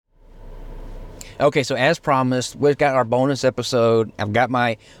Okay, so as promised, we've got our bonus episode. I've got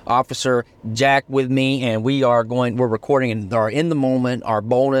my officer Jack with me, and we're recording and are in the moment our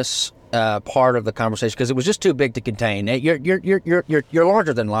bonus part of the conversation because it was just too big to contain. You're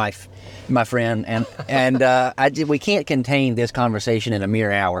larger than life, my friend, and we can't contain this conversation in a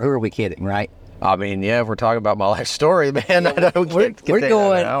mere hour. Who are we kidding, right? I mean, yeah, if we're talking about my life story, man, we're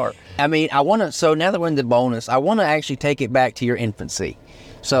going an hour. I mean, so now that we're in the bonus, I want to actually take it back to your infancy.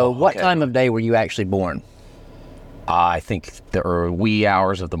 So what time of day were you actually born? I think the wee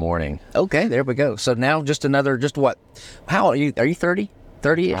hours of the morning. Okay, there we go. So now what? How are you? Are you 30?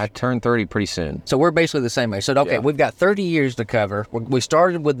 30-ish? I turned 30 pretty soon. So we're basically the same age. So, okay, We've got 30 years to cover. We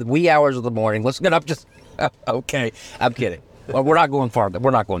started with the wee hours of the morning. Let's get up okay, I'm kidding. Well, we're not going that far back.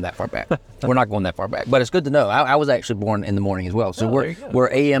 We're not going that far back. But it's good to know. I was actually born in the morning as well. So we're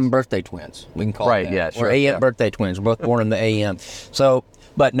AM birthday twins. We can call it that. Yeah, sure. We're AM birthday twins. We're both born in the AM. So,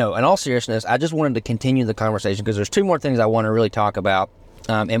 but no, in all seriousness, I just wanted to continue the conversation because there's two more things I want to really talk about.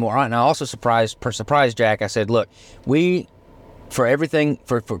 And I also surprised Jack. I said, look, for everything,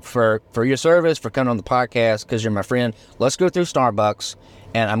 for your service, for coming on the podcast, because you're my friend, let's go through Starbucks,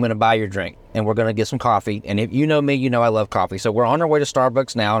 and I'm going to buy your drink, and we're going to get some coffee. And if you know me, you know I love coffee. So we're on our way to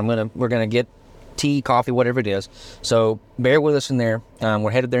Starbucks now, and we're going to get tea, coffee, whatever it is. So bear with us in there.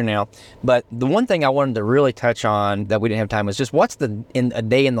 We're headed there now. But the one thing I wanted to really touch on that we didn't have time was just what's a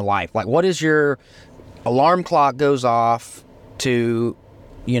day in the life? Like, what is your alarm clock goes off to,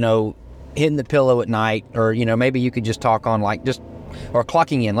 hitting the pillow at night, or, maybe you could just talk on or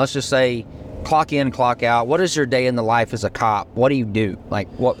clocking in. Let's just say clock in, clock out. What is your day in the life as a cop? What do you do?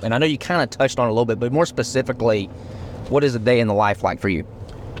 And I know you kind of touched on it a little bit, but more specifically, what is a day in the life like for you?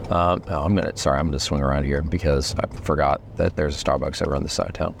 I'm gonna swing around here because I forgot that there's a Starbucks over on this side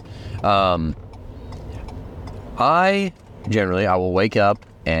of town. I will wake up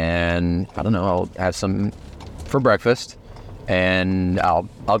and I'll have some for breakfast, and I'll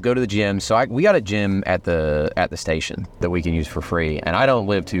go to the gym. So we got a gym at the station that we can use for free, and I don't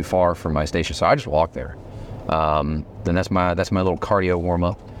live too far from my station, so I just walk there. Then that's my little cardio warm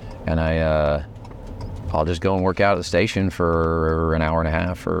up, and I'll just go and work out at the station for an hour and a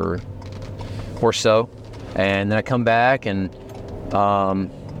half or so, and then I come back and I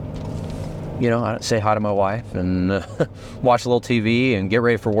say hi to my wife and watch a little TV and get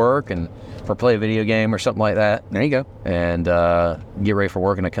ready for work or play a video game or something like that. There you go. And get ready for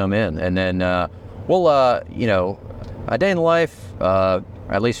work, and I come in. And then a day in the life,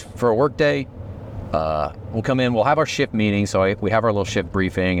 at least for a work day, we'll come in, we'll have our shift meeting. So we have our little shift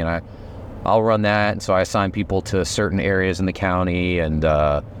briefing, and I'll run that. And so I assign people to certain areas in the county, and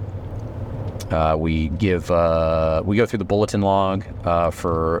we go through the bulletin log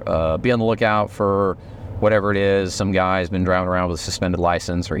for be on the lookout for whatever it is. Some guy's been driving around with a suspended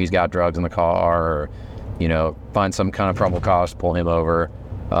license, or he's got drugs in the car, or, find some kind of probable cause to pull him over.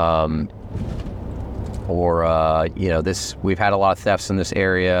 We've had a lot of thefts in this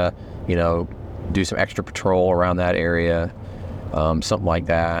area, do some extra patrol around that area, something like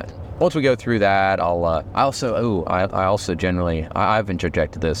that. Once we go through that, I've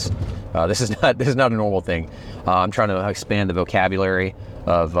interjected this. This is not a normal thing. I'm trying to expand the vocabulary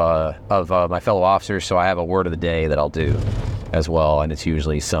of my fellow officers, so I have a word of the day that I'll do as well, and it's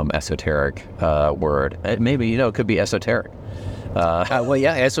usually some esoteric word. Maybe it could be esoteric.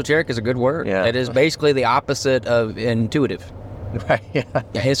 Esoteric is a good word. Yeah. It is basically the opposite of intuitive. Right. Yeah.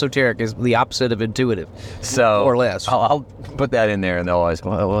 Esoteric is the opposite of intuitive, so or less. I'll put that in there, and they'll always,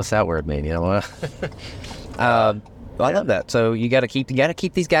 what's that word mean? I love that. So you got to keep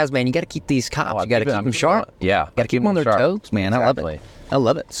these guys, man. You got to keep these cops. You got to keep them sharp. Yeah, got to keep them on their toes, man. Exactly. I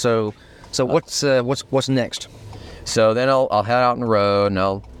love it. So what's next? So then I'll head out on the road, and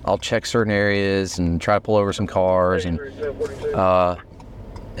I'll check certain areas and try to pull over some cars,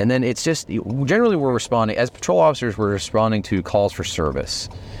 and then it's just generally we're responding as patrol officers. We're responding to calls for service.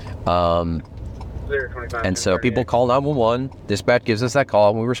 And so people call 911. Dispatch gives us that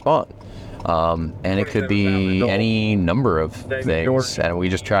call, and we respond. And it could be any number of things, and we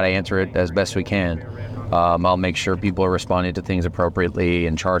just try to answer it as best we can. I'll make sure people are responding to things appropriately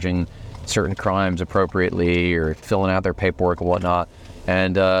and charging certain crimes appropriately, or filling out their paperwork and whatnot.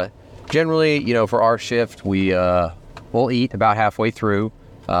 And generally, for our shift, we'll eat about halfway through.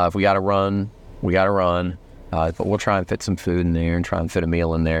 If we got to run, we got to run. But we'll try and fit some food in there and try and fit a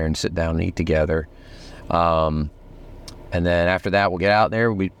meal in there and sit down and eat together. And then after that, we'll get out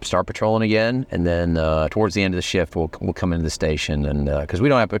there, we start patrolling again, and then towards the end of the shift, we'll come into the station, and because we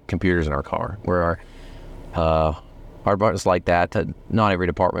don't have computers in our car, where our department's like that. Not every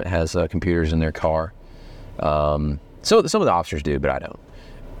department has computers in their car. So some of the officers do, but I don't.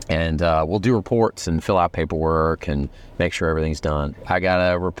 And we'll do reports and fill out paperwork and make sure everything's done. I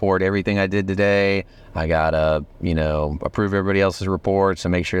gotta report everything I did today. I gotta, approve everybody else's reports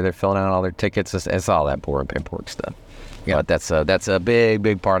and make sure they're filling out all their tickets. It's all that boring paperwork stuff. Yeah, but that's a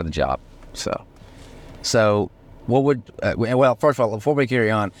big part of the job. So, what would well? First of all, before we carry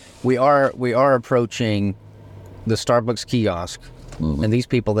on, we are approaching the Starbucks kiosk, and these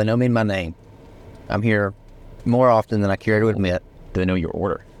people, they know me and my name. I'm here more often than I care to admit. Do they know your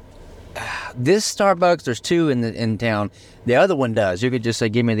order? This Starbucks, there's two in town. The other one does. You could just say,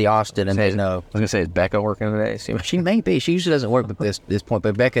 "Give me the Austin," and they know. I was gonna say, is Becca working today? She may be. She usually doesn't work at this point,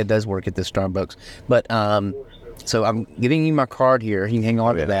 but Becca does work at this Starbucks. But so I'm giving you my card here. You can hang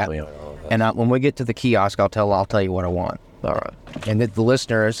on to that. And when we get to the kiosk, I'll tell you what I want. All right. And the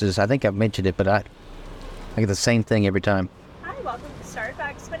listeners I think I've mentioned it, but I get the same thing every time. Hi, welcome to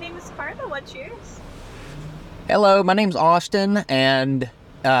Starbucks. My name is Carla. What's yours? Hello, my name's Austin, and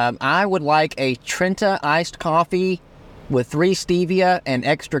I would like a Trenta iced coffee with 3 stevia and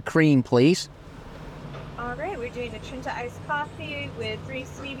extra cream, please. All right, we're doing a Trenta iced coffee with 3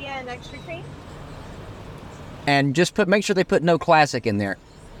 stevia and extra cream. And just make sure they put no classic in there.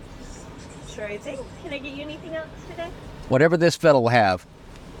 Sure thing. Can I get you anything else today? Whatever this fellow will have.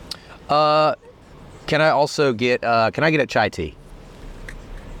 Can I also get a chai tea?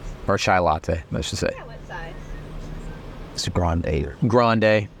 Or chai latte, I should say. Yeah, what size? It's a grande.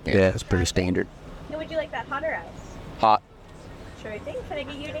 Grande. Yeah. It's pretty standard. And would you like that hot or ice? Hot. Sure thing. Can I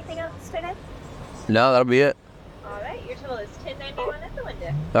get you anything else today? No, that'll be it. All right, your total is $10.91 at the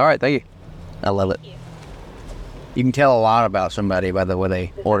window. All right, thank you. I love it. Thank you. You can tell a lot about somebody by the way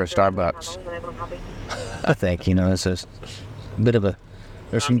they order Starbucks. I think, it's a bit of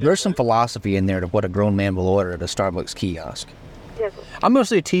there's some philosophy in there to what a grown man will order at a Starbucks kiosk. I'm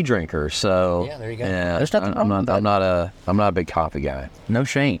mostly a tea drinker, so Yeah, there you go. Yeah, There's nothing I'm wrong with that. not a big coffee guy. No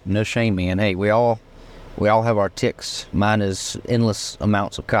shame, man. Hey, we all have our ticks. Mine is endless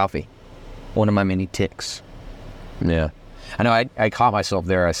amounts of coffee. One of my many ticks. Yeah, I know. I caught myself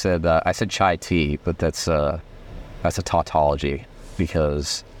there. I said chai tea, but that's a tautology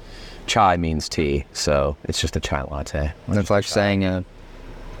because chai means tea, so it's just a chai latte. It's like saying,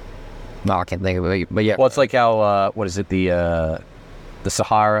 no, I can't think of it, but yeah. Well, it's like how what is it? The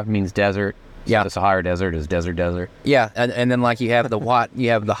Sahara means desert. So Yeah. the Sahara Desert is desert. Yeah, and then like you have the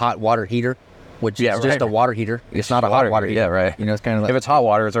hot water heater, which Yeah, is just right. a water heater. It's not a hot water heater. Yeah, right. It's kind of If like it's hot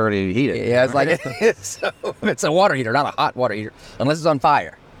water, it's already heated. yeah, it's like it's a water heater, not a hot water heater, unless it's on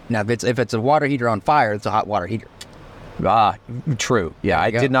fire. Now, if it's a water heater on fire, it's a hot water heater. Ah, true. Yeah, I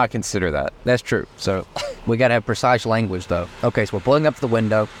you go. did not consider that. That's true. So we got to have precise language, though. Okay, so we're pulling up to the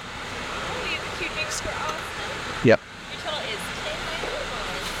window. Oh, we have 2 drinks for Austin. Yep. Your total is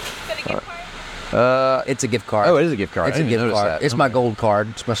 $10.91. Got a gift card? It's a gift card. Oh, it is a gift card. It's I a didn't gift notice card. that. It's my gold card.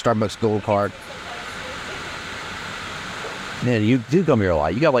 It's my Starbucks gold card. Yeah, you do come here a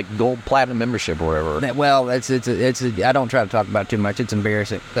lot. You got like gold platinum membership or whatever. Well, it's I don't try to talk about it too much. It's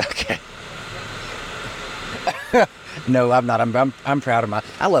embarrassing. Okay. No, I'm not. I'm proud of my.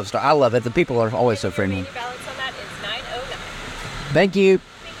 I love it. The people are always so friendly. Your balance on that is $9.09. Thank you.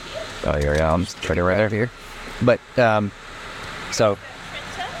 Oh, yeah, I'm just right over here. But so. Trenta?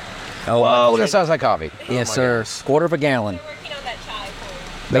 Oh, Look at the size of that coffee. yes, sir. Quarter of a gallon, We're working on that chai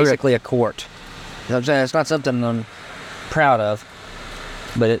for basically a quart. You know what I'm saying? It's not something I'm proud of,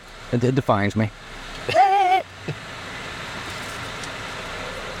 but it defines me.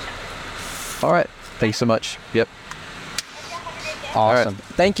 All right. Thank you so much. Yep. Awesome.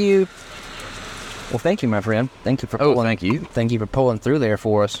 Thank you. Well, thank you, my friend. Thank you for Oh, pulling. thank you. Thank you for pulling through there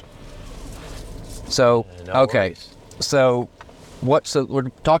for us. So, okay. So, we're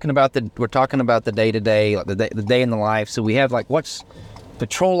talking about the day to day, like the day in the life. So we have like what's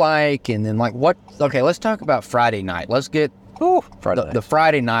patrol like, and then like what? Okay, let's talk about Friday night. Let's get Friday night. the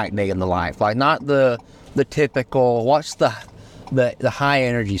Friday night day in the life. Like not the typical. What's the high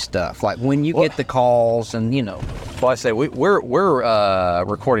energy stuff? Like when you get the calls and Well, I say we're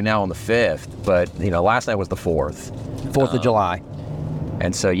recording now on the 5th, but last night was the 4th, 4th of July.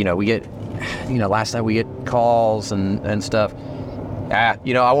 and so we get last night we get calls and stuff. I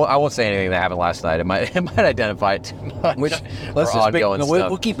won't say anything that happened last night. It might identify it too much. Let's for just speak, ongoing we'll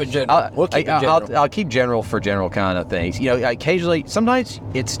stuff. keep it general. I'll keep general for general kind of things. Occasionally, sometimes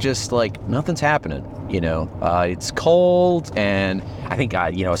it's just like nothing's happening. It's cold, and I think,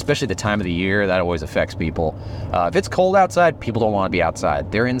 especially the time of the year, that always affects people. If it's cold outside, people don't want to be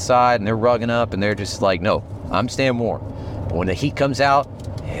outside. They're inside, and they're rugging up, and they're just like, no, I'm staying warm. But when the heat comes out,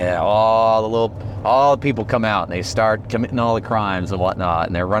 yeah, all the people come out, and they start committing all the crimes and whatnot,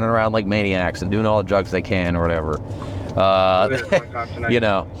 and they're running around like maniacs and doing all the drugs they can or whatever. You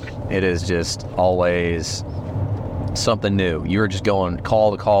know, it is just always something new. You're just going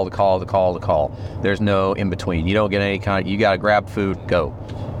call to call to call to call to call. There's no in between. You don't get any kind of, you got to grab food, go.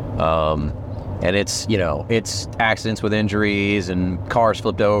 And it's, you know, it's accidents with injuries and cars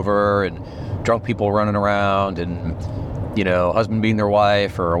flipped over and drunk people running around and, you know, husband beating their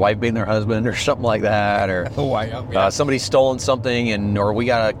wife or a wife beating their husband or something like that, or somebody's stolen something, or we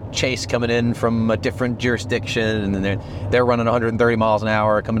got a chase coming in from a different jurisdiction and then they're running 130 miles an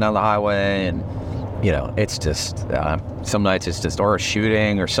hour coming down the highway, and you know, it's just some nights it's just, or a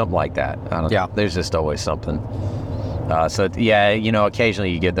shooting or something like that. I don't know. There's just always something. So yeah, you know,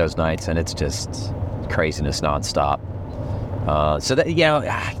 occasionally you get those nights and it's just craziness nonstop. So that, you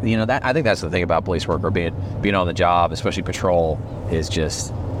know, that, I think that's the thing about police work, or being on the job, especially patrol, is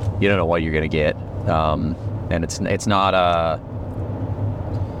just, you don't know what you're going to get. And it's not, I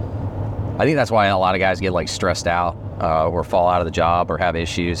think that's why a lot of guys get like stressed out, or fall out of the job or have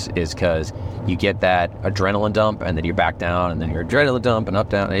issues, is because you get that adrenaline dump and then you're back down, and then your adrenaline dump and up,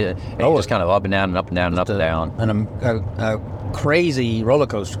 down, and you're just kind of up and down and up and down and up and down. And a crazy roller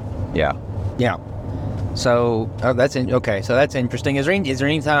coaster. Yeah. Yeah. So that's okay. So that's interesting. Is there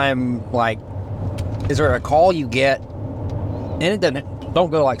any time, like, is there a call you get, and it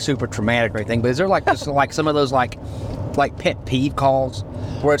don't go like super traumatic or anything, but is there like just like some of those like pet peeve calls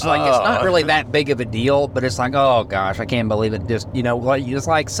where it's like it's not really that big of a deal, but it's like, oh gosh, I can't believe it. Just, you know, like, it's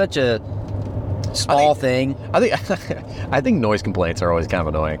like such a small thing. I think noise complaints are always kind of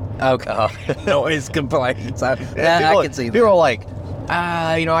annoying. Okay. Noise complaints. I can see that. People are like,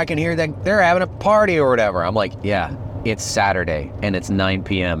 you know, I can hear that they're having a party or whatever. I'm like, yeah, it's Saturday and it's 9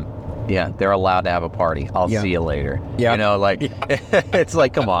 p.m. Yeah, they're allowed to have a party. I'll see you later. Yeah. You know, like, it's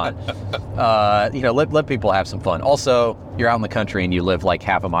like, come on. You know, let people have some fun. Also, you're out in the country and you live like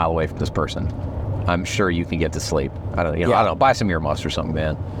half a mile away from this person. I'm sure you can get to sleep. I don't know, buy some earmuffs or something,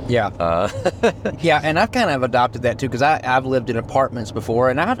 man. Yeah. Yeah, and I've kind of adopted that too, because I've lived in apartments before,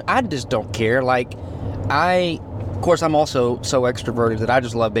 and I just don't care. Like, of course, I'm also so extroverted that I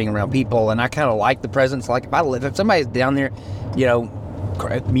just love being around people, and I kind of like the presence. Like, if somebody's down there, you know,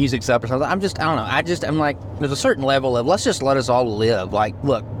 music's up or something, I don't know. I'm like, there's a certain level of, let's just let us all live. Like,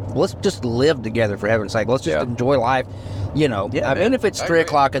 look, let's just live together, for heaven's sake. Let's just enjoy life. You know, even if it's 3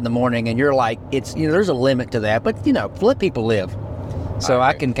 o'clock in the morning and you're like, it's, you know, there's a limit to that, but, you know, let people live. So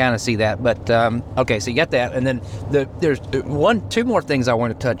I can kind of see that. But, okay, so you got that. And then there's two more things I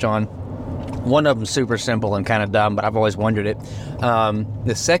want to touch on. One of them super simple and kind of dumb, but I've always wondered it.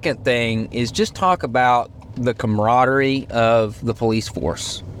 The second thing is just talk about the camaraderie of the police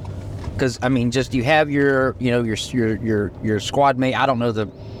force. Because, I mean, just you have your squad mate. I don't know the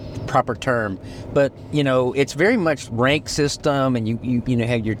proper term, but, you know, it's very much rank system, and you know,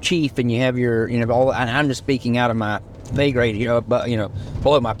 have your chief and you have your, you know, all, and I'm just speaking out of my pay grade, you know, but, you know,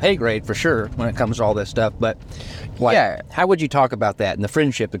 below my pay grade for sure when it comes to all this stuff. But like, how would you talk about that, and the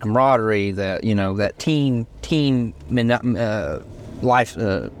friendship, the camaraderie, the, you know, that team life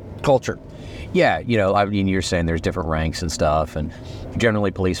culture? Yeah, you know, I mean, you're saying there's different ranks and stuff, and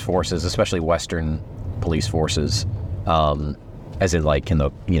generally police forces, especially Western police forces, as in like in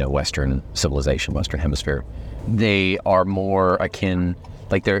the, you know, Western civilization, Western hemisphere, they are more akin,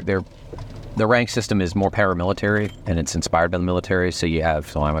 like the rank system is more paramilitary, and it's inspired by the military. So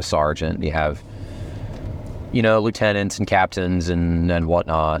I'm a sergeant, you have, you know, lieutenants and captains and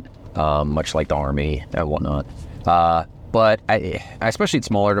whatnot, much like the Army and whatnot. But I especially in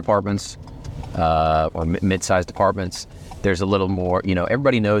smaller departments, or mid-sized departments, there's a little more, you know,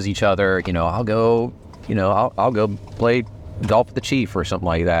 everybody knows each other. You know, I'll go play golf with the chief or something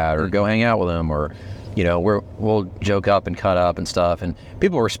like that, or go hang out with him, or, you know, we'll joke up and cut up and stuff, and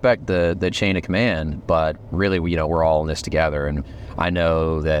people respect the chain of command. But really, you know, we're all in this together, and I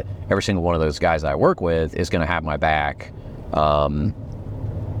know that every single one of those guys I work with is going to have my back,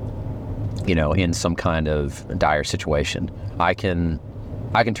 you know, in some kind of dire situation. I can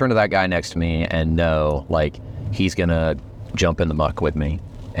turn to that guy next to me and know, like, he's going to jump in the muck with me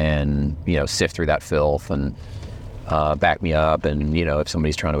and, you know, sift through that filth and back me up. And, you know, if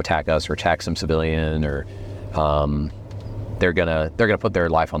somebody's trying to attack us or attack some civilian, or they're gonna put their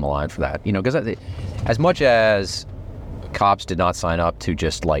life on the line for that, you know, because as much as cops did not sign up to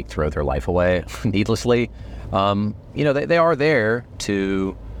just like throw their life away needlessly, you know, they are there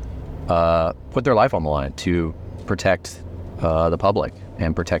to put their life on the line to protect the public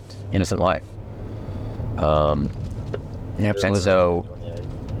and protect innocent life. Absolutely. And so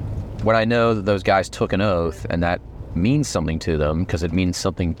when I know that those guys took an oath, and that means something to them because it means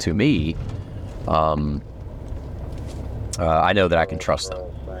something to me, I know that I can trust them.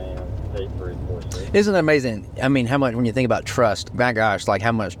 Isn't it amazing? I mean, how much, when you think about trust, my gosh, like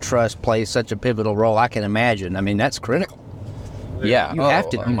how much trust plays such a pivotal role, I can imagine. I mean, that's critical. Yeah. You have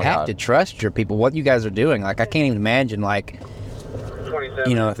to trust your people, what you guys are doing. Like, I can't even imagine, like,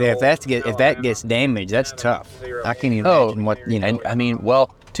 you know, if that gets damaged, that's tough. I can't even imagine what, you know. And I mean,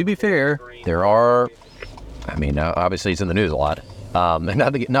 well, to be fair, there are, I mean, obviously it's in the news a lot. And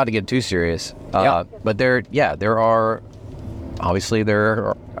not to get too serious, but there are, obviously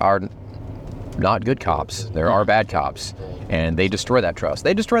there are not good cops. There are bad cops, and they destroy that trust.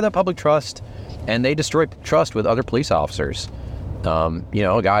 They destroy that public trust, and they destroy trust with other police officers. You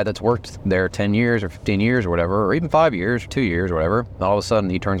know, a guy that's worked there 10 years or 15 years or whatever, or even 5 years or 2 years or whatever, all of a sudden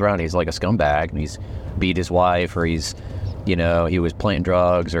he turns around and he's like a scumbag, and he's beat his wife, or he's, you know, he was planting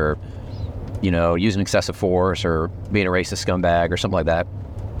drugs, or, you know, using excessive force, or being a racist scumbag or something like that.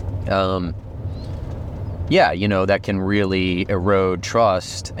 Yeah, you know, that can really erode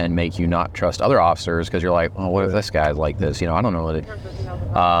trust and make you not trust other officers, because you're like, oh, what if this guy's like this? You know, I don't know what it.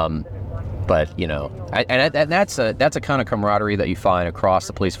 But, you know, and that's a kind of camaraderie that you find across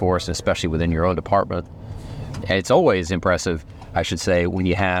the police force, especially within your own department. And it's always impressive, I should say, when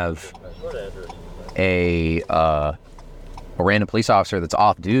you have a random police officer that's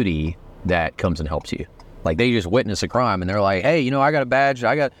off duty that comes and helps you. Like, they just witness a crime and they're like, hey, you know, I got a badge,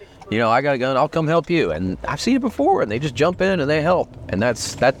 I got a gun, I'll come help you. And I've seen it before, and they just jump in and they help. And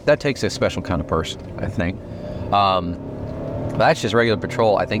that takes a special kind of person, I think. That's just regular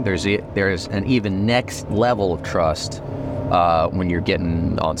patrol. I think there's an even next level of trust when you're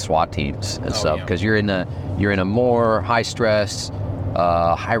getting on SWAT teams and stuff, because you're in a more high stress,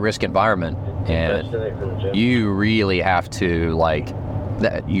 high risk environment, and you really have to, like,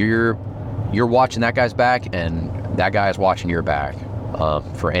 that you're watching that guy's back, and that guy is watching your back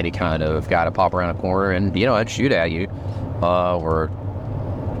for any kind of guy to pop around a corner and, you know, and shoot at you, or,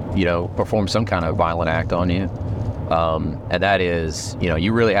 you know, perform some kind of violent act on you. And that is, you know,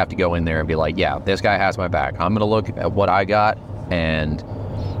 you really have to go in there and be like, yeah, this guy has my back. I'm going to look at what I got, and,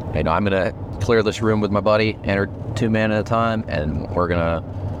 you know, I'm going to clear this room with my buddy, enter 2 men at a time, and we're going to,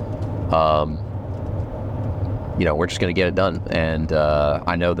 you know, we're just going to get it done. And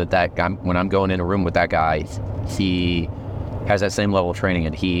I know that guy, when I'm going in a room with that guy, he has that same level of training,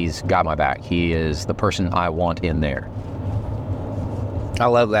 and he's got my back. He is the person I want in there. I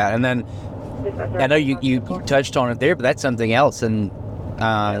love that. And then I know you touched on it there, but that's something else, and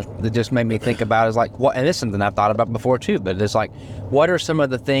that just made me think about is like, what, and this is something I've thought about before too, but it's like, what are some of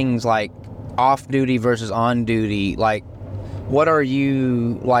the things, like off duty versus on duty? Like, what are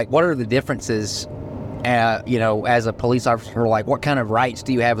the differences, you know, as a police officer? Like, what kind of rights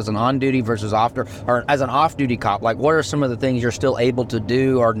do you have as an on duty versus or as an off duty cop? Like, what are some of the things you're still able to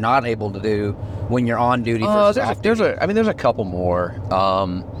do or not able to do when you're on duty versus off duty? There's a couple more.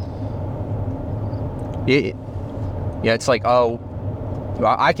 It's like, oh,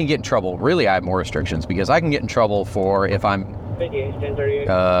 I can get in trouble. Really, I have more restrictions, because I can get in trouble for if I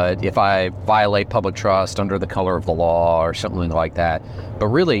violate public trust under the color of the law or something like that. But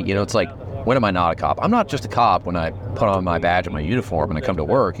really, you know, it's like, when am I not a cop? I'm not just a cop when I put on my badge and my uniform and I come to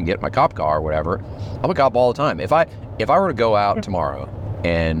work and get in my cop car or whatever. I'm a cop all the time. If I were to go out tomorrow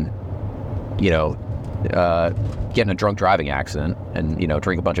and, you know, get in a drunk driving accident and, you know,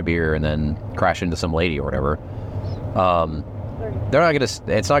 drink a bunch of beer and then crash into some lady or whatever,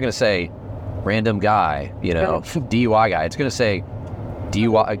 it's not gonna say random guy, you know, DUI guy. It's gonna say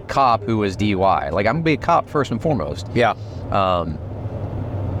DUI cop who was DUI. Like, I'm gonna be a cop first and foremost. Yeah.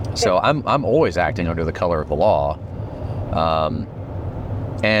 So I'm always acting under the color of the law,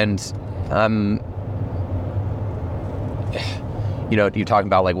 and I'm, you know, you're talking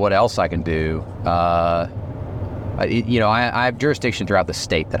about like what else I can do. You know, I have jurisdiction throughout the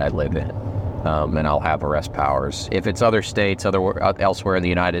state that I live in, and I'll have arrest powers. If it's other states, elsewhere in the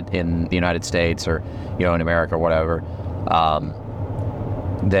United States, or, you know, in America or whatever,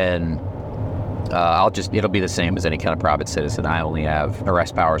 then it'll be the same as any kind of private citizen. I only have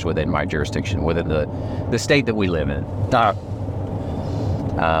arrest powers within my jurisdiction, within the state that we live in.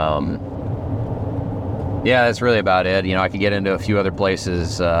 Yeah, that's really about it. You know, I could get into a few other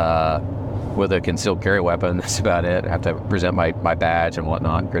places with a concealed carry weapon. That's about it. I have to present my badge and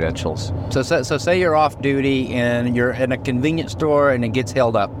whatnot, credentials. So say you're off duty and you're in a convenience store and it gets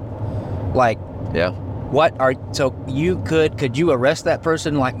held up. Like, yeah. Could you arrest that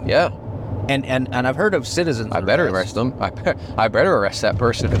person? Like, yeah. And I've heard of citizens. I better arrest them. I better arrest that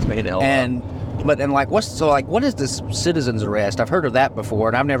person if it's made held up. And But then, like, what is this citizen's arrest? I've heard of that before,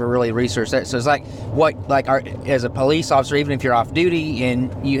 and I've never really researched that. So it's like, as a police officer, even if you're off duty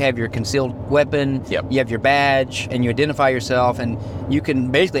and you have your concealed weapon, Yep. you have your badge, and you identify yourself, and you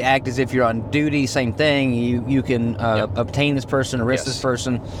can basically act as if you're on duty. Same thing. You can obtain this person, arrest Yes. this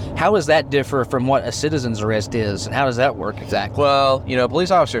person. How does that differ from what a citizen's arrest is, and how does that work exactly? Well,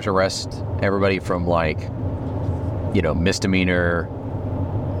 police officers arrest everybody from misdemeanor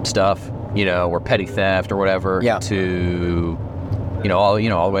stuff, or petty theft or whatever, Yeah. to, all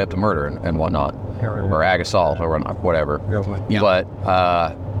the way up to murder and whatnot, or ag assault or whatever. Yeah. But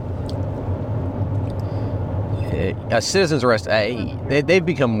a citizen's arrest, they've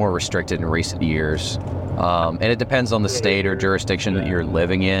become more restricted in recent years. And it depends on the state or jurisdiction that you're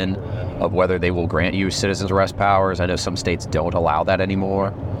living in of whether they will grant you citizen's arrest powers. I know some states don't allow that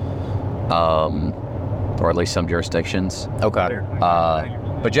anymore, or at least some jurisdictions. Okay.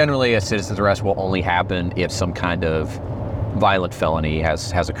 But generally, a citizen's arrest will only happen if some kind of violent felony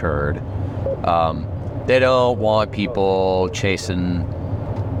has occurred. They don't want people chasing,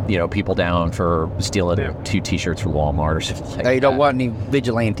 people down for stealing 2 T-shirts from Walmart or something like They don't that. want any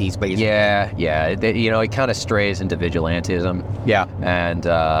vigilantes, basically. Yeah. It kind of strays into vigilantism, Yeah. and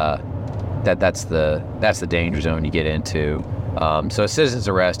that's the danger zone you get into. So a citizen's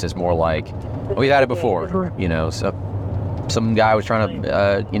arrest is more like, we've had it before. So some guy was trying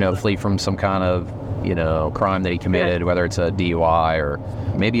to flee from some kind of crime that he committed, whether it's a DUI or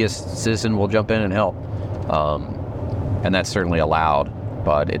maybe a citizen will jump in and help, and that's certainly allowed.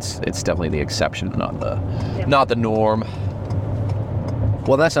 But it's definitely the exception, not the norm.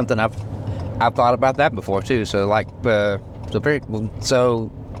 Well, that's something I've thought about that before too. So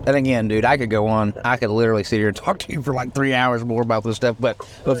and again, dude, I could go on. I could literally sit here and talk to you for like 3 hours more about this stuff. But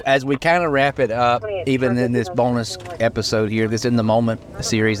as we kind of wrap it up, even in this bonus episode here, this In the Moment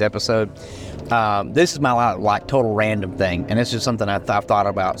series episode, this is my like total random thing, and it's just something I've thought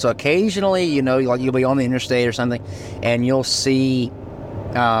about. So occasionally, you'll be on the interstate or something, and you'll see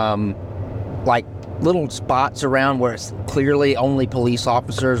like little spots around where it's clearly only police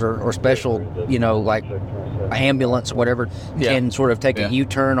officers or special, like ambulance, whatever, can sort of take a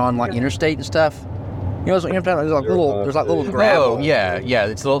U-turn on like interstate and stuff. There's like little gravel. Oh, yeah.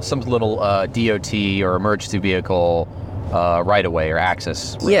 It's some little DOT or emergency vehicle right away or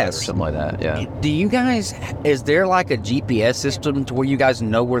access road or something like that. Yeah. Do you guys, is there like a GPS system to where you guys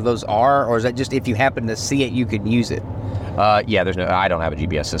know where those are, or is that just if you happen to see it, you can use it? I don't have a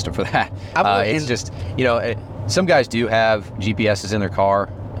GPS system for that. It's just, some guys do have GPSs in their car.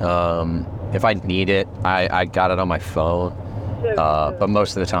 If I need it, I got it on my phone. But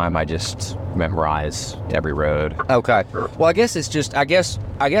most of the time I just memorize every road. Okay. Well, I guess it's just, I guess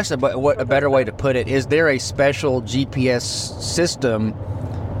a better way to put it, is there a special GPS system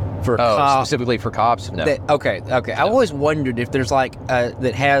for cops? Specifically for cops? No. Okay. I always wondered if there's like,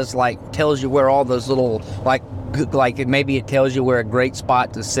 that has like, tells you where all those little, like maybe it tells you where a great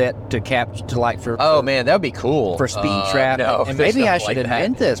spot to set to capture, to like for. Oh man, that would be cool. For speed trap. No, and maybe I should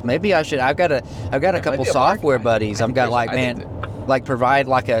invent this. Maybe I should. I've got a couple software buddies. I've got like provide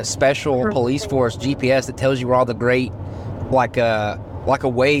like a special police force GPS that tells you where all the great, like a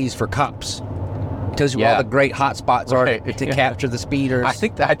Waze for cops. Tells you where all the great hot spots are to capture the speeders. I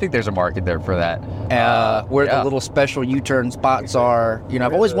think there's a market there for that. Where the little special U-turn spots are.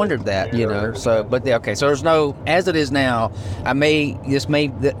 I've always wondered that. So so there's no, as it is now.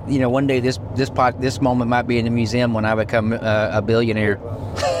 One day this moment might be in the museum when I become a billionaire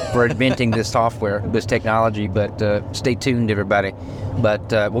for inventing this software, this technology. But stay tuned, everybody. But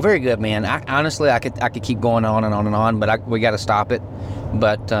very good, man. Honestly, I could keep going on and on and on, but we got to stop it.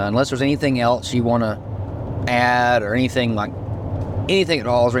 But unless there's anything else you want to add, or anything at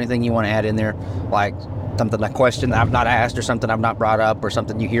all, is there anything you want to add in there, like something, a question I've not asked, or something I've not brought up, or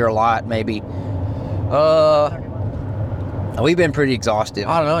something you hear a lot, maybe? We've been pretty exhaustive.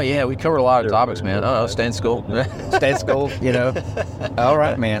 I don't know. Yeah, we covered a lot of topics, man. I don't know. Stay in school. Stay in school, All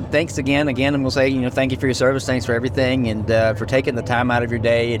right, man. Thanks again. I'm going to say, thank you for your service. Thanks for everything, and for taking the time out of your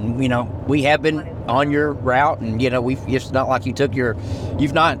day. And, we have been on your route, and, it's not like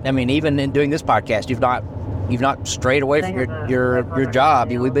you've not, even in doing this podcast, you've not strayed away from your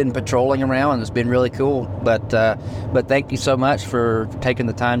job. We've been patrolling around, and it's been really cool. But thank you so much for taking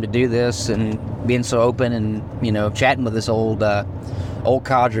the time to do this and being so open, and chatting with this old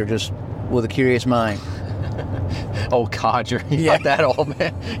codger just with a curious mind. Old codger, you're not that old,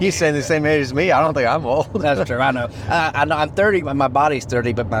 man. You're saying the same age as me. I don't think I'm old. That's true. I know. I'm 30. My body's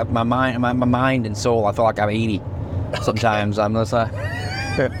 30, but my mind and soul, I feel like I'm 80. Sometimes I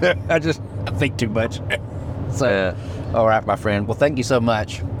think too much. So, all right, my friend. Well, thank you so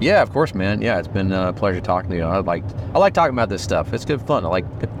much. Yeah, of course, man. Yeah, it's been a pleasure talking to you. I like talking about this stuff. It's good fun. I like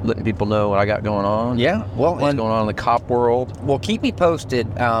letting people know what I got going on. Yeah. Well, what's going on in the cop world. Well, keep me posted.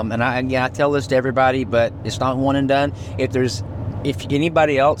 And I tell this to everybody, but it's not one and done. If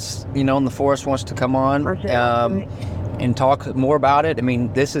anybody else, in the force wants to come on, and talk more about it. I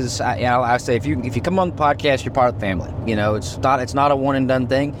mean, this is, I say, if you come on the podcast, you're part of the family. It's not a one and done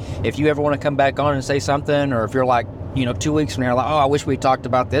thing. If you ever want to come back on and say something, or if you're like, 2 weeks from now, like, oh, I wish we talked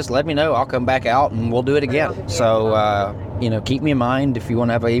about this, let me know. I'll come back out and we'll do it again. So, keep me in mind if you want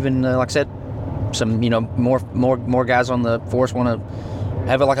to have like I said, some, more guys on the force want to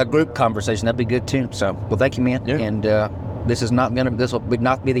have a group conversation. That'd be good too. So, well, thank you, man. Yeah. And this will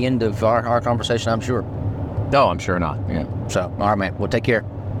not be the end of our conversation, I'm sure. No, I'm sure not. Yeah. So, all right, man. Well, take care.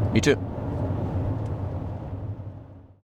 You too.